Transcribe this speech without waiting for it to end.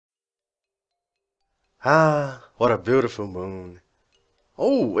Ah, what a beautiful moon.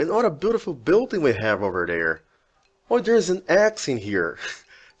 Oh, and what a beautiful building we have over there. Oh, there's an axe in here.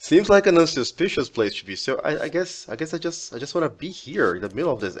 Seems like an unsuspicious place to be. So I guess I just want to be here in the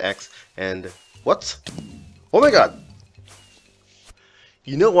middle of this axe. And what? Oh my God!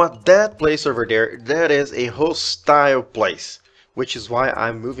 You know what? That place over there, that is a hostile place. Which is why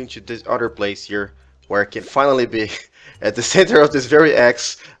I'm moving to this other place here, where I can finally be at the center of this very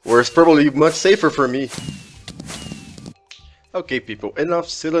axe, where it's probably much safer for me. Okay, people, enough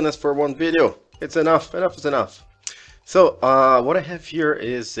silliness for one video. It's enough. Enough is enough. So, what I have here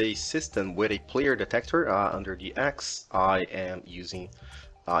is a system with a player detector. Under the X, I am using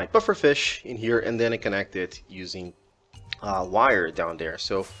a pufferfish in here, and then I connect it using wire down there.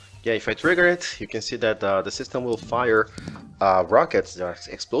 So, yeah, if I trigger it, you can see that the system will fire rockets,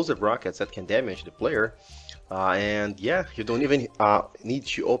 explosive rockets that can damage the player. And yeah, you don't even need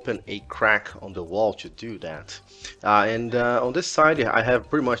to open a crack on the wall to do that. And on this side, I have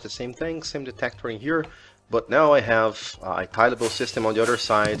pretty much the same thing, same detector in here, but now I have a tileable system on the other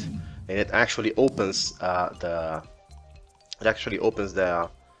side, and it actually opens the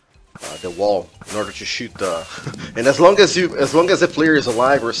wall in order to shoot the and as long as the player is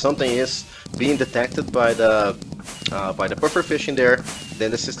alive or something is being detected by the pufferfish in there,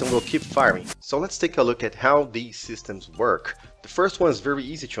 then the system will keep firing. So let's take a look at how these systems work. The first one is very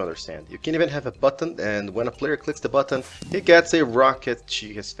easy to understand. You can even have a button, and when a player clicks the button, he gets a rocket to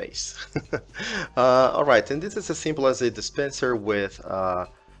his face. Alright, and this is as simple as a dispenser with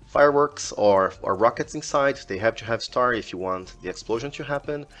fireworks or rockets inside. They have to have star if you want the explosion to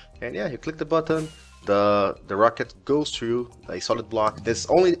happen. And yeah, you click the button, the rocket goes through a solid block. This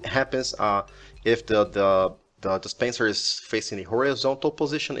only happens if the dispenser is facing a horizontal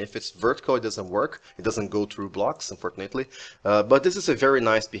position. If it's vertical, it doesn't work. It doesn't go through blocks, unfortunately. But this is a very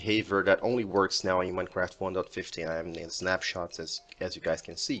nice behavior that only works now in Minecraft 1.15. I'm in snapshots, as you guys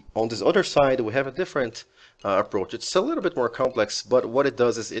can see. On this other side, we have a different approach. It's a little bit more complex, but what it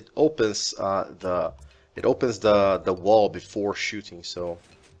does is it opens the wall before shooting. So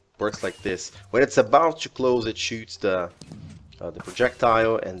it works like this. When it's about to close, it shoots the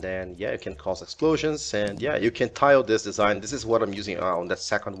projectile, and then yeah, you can cause explosions. And yeah, you can tile this design. This is what I'm using on that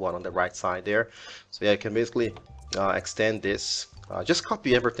second one on the right side there. So yeah, you can basically extend this. Just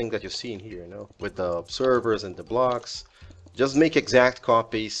copy everything that you see in here, you know, with the observers and the blocks. Just make exact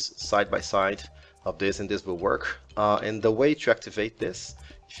copies side by side of this, and this will work. And the way to activate this,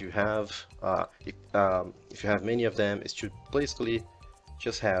 if you have many of them, is to basically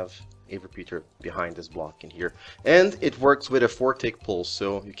just have a repeater behind this block in here, and it works with a 4-tick pulse.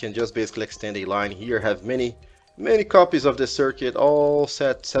 So you can just basically extend a line here, have many copies of this circuit, all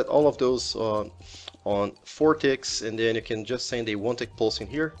set all of those on 4 ticks, and then you can just send a 1-tick pulse in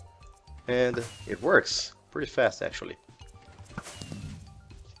here, and it works pretty fast actually.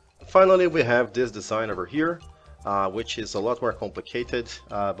 Finally, we have this design over here, which is a lot more complicated,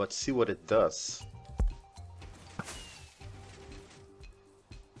 but see what it does.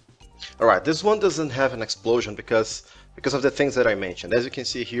 Alright, this one doesn't have an explosion because of the things that I mentioned. As you can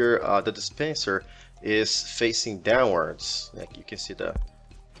see here, the dispenser is facing downwards. Like you can see the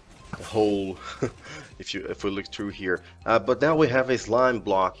hole if we look through here. But now we have a slime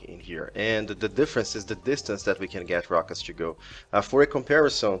block in here, and the difference is the distance that we can get rockets to go. For a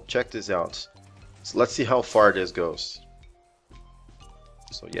comparison, check this out. So let's see how far this goes.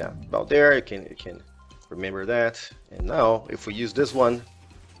 So yeah, about there. You can remember that. And now if we use this one,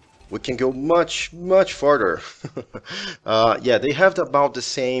 we can go much farther. Yeah, they have about the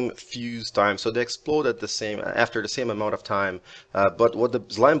same fuse time, so they explode at after the same amount of time. But what the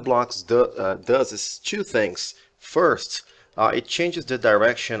slime blocks does is two things. First, it changes the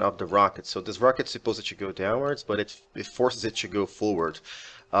direction of the rocket. So this rocket's supposed to go downwards, but it forces it to go forward.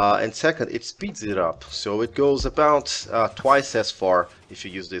 And second, it speeds it up, so it goes about twice as far if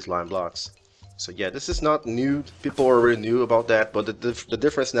you use these slime blocks. So yeah, this is not new. People already knew about that, but the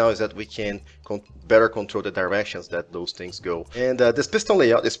difference now is that we can better control the directions that those things go. And this piston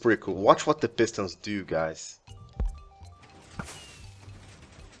layout is pretty cool. Watch what the pistons do, guys.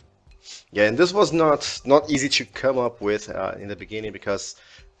 Yeah, and this was not easy to come up with in the beginning, because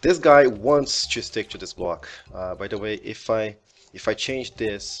this guy wants to stick to this block. By the way, if I change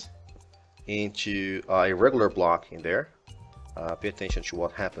this into a regular block in there, pay attention to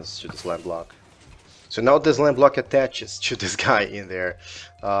what happens to this slime block. So now this slime block attaches to this guy in there.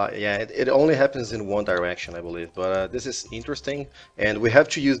 Yeah, it only happens in one direction, I believe, but this is interesting, and we have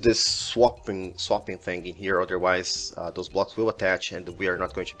to use this swapping thing in here, otherwise those blocks will attach, and we are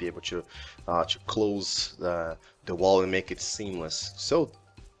not going to be able to close the wall and make it seamless. So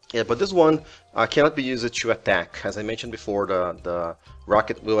Yeah, but this one cannot be used to attack. As I mentioned before, the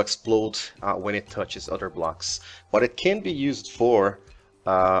rocket will explode when it touches other blocks. What it can be used for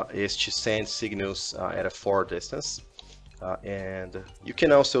is to send signals at a far distance. And you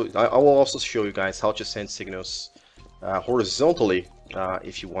can also, I will also show you guys how to send signals horizontally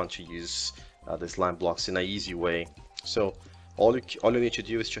if you want to use the slime blocks in an easy way. So all you need to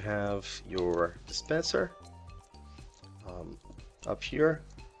do is to have your dispenser up here.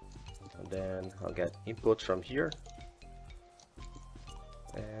 And then I'll get input from here,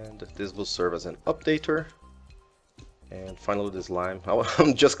 and this will serve as an updater. And finally the slime,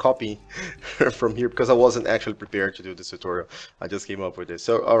 I'm just copying from here because I wasn't actually prepared to do this tutorial. I just came up with this.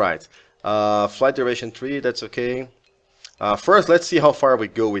 So alright, flight duration 3, that's okay. First let's see how far we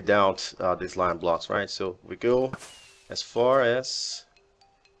go without these slime blocks, right? So we go as far as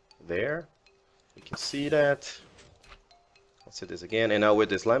there, you can see that. Let's hit this again, and now with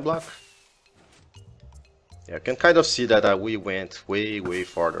this slime block, yeah, I can kind of see that we went way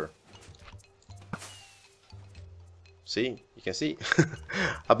farther. See, you can see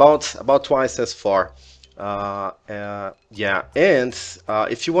about twice as far. Yeah, and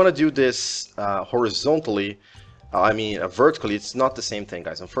if you want to do this horizontally, vertically, it's not the same thing,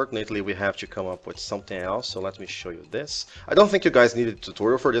 guys. Unfortunately, we have to come up with something else. So let me show you this. I don't think you guys need a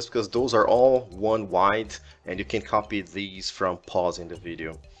tutorial for this because those are all one wide, and you can copy these from pausing the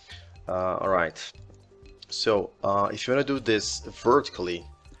video. All right. So if you want to do this vertically,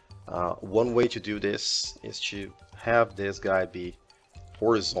 one way to do this is to have this guy be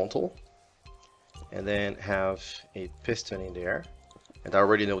horizontal and then have a piston in there. And I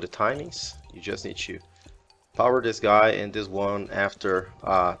already know the timings. You just need to power this guy and this one after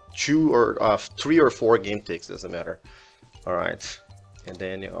 2 or 3 or 4 game ticks, doesn't matter. All right, and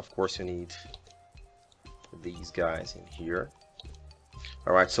then of course you need these guys in here.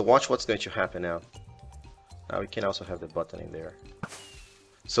 All right, so watch what's going to happen now. Now we can also have the button in there.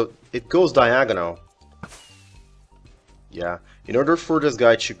 So it goes diagonal. Yeah, in order for this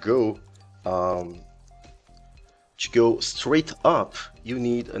guy to go straight up, you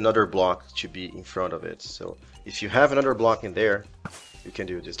need another block to be in front of it. So if you have another block in there, you can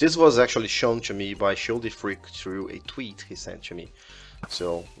do this. This was actually shown to me by Shuldy Freak through a tweet he sent to me.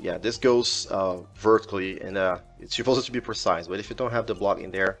 So yeah, this goes vertically, and it's supposed to be precise, but if you don't have the block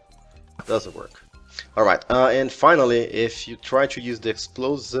in there, it doesn't work. Alright, and finally, if you try to use the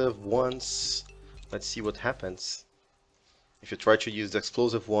explosive ones, let's see what happens. If you try to use the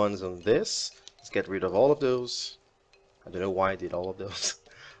explosive ones on this, let's get rid of all of those. I don't know why I did all of those.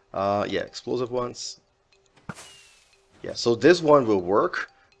 Yeah, explosive ones. Yeah, so this one will work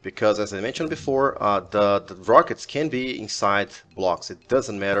because, as I mentioned before, the rockets can be inside blocks. It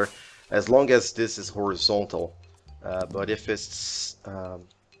doesn't matter as long as this is horizontal. But if it's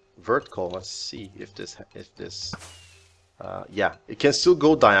vertical, let's see if this yeah, it can still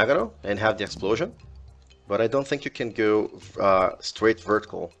go diagonal and have the explosion, but I don't think you can go straight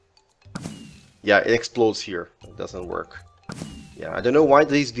vertical. Yeah, it explodes here. It doesn't work. Yeah, I don't know why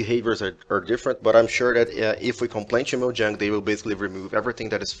these behaviors are different, but I'm sure that if we complain to Mojang, they will basically remove everything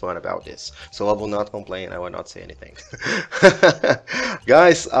that is fun about this. So I will not complain, I will not say anything.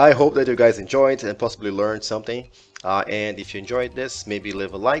 Guys, I hope that you guys enjoyed and possibly learned something. And if you enjoyed this, maybe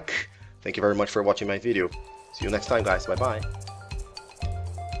leave a like. Thank you very much for watching my video. See you next time, guys. Bye-bye.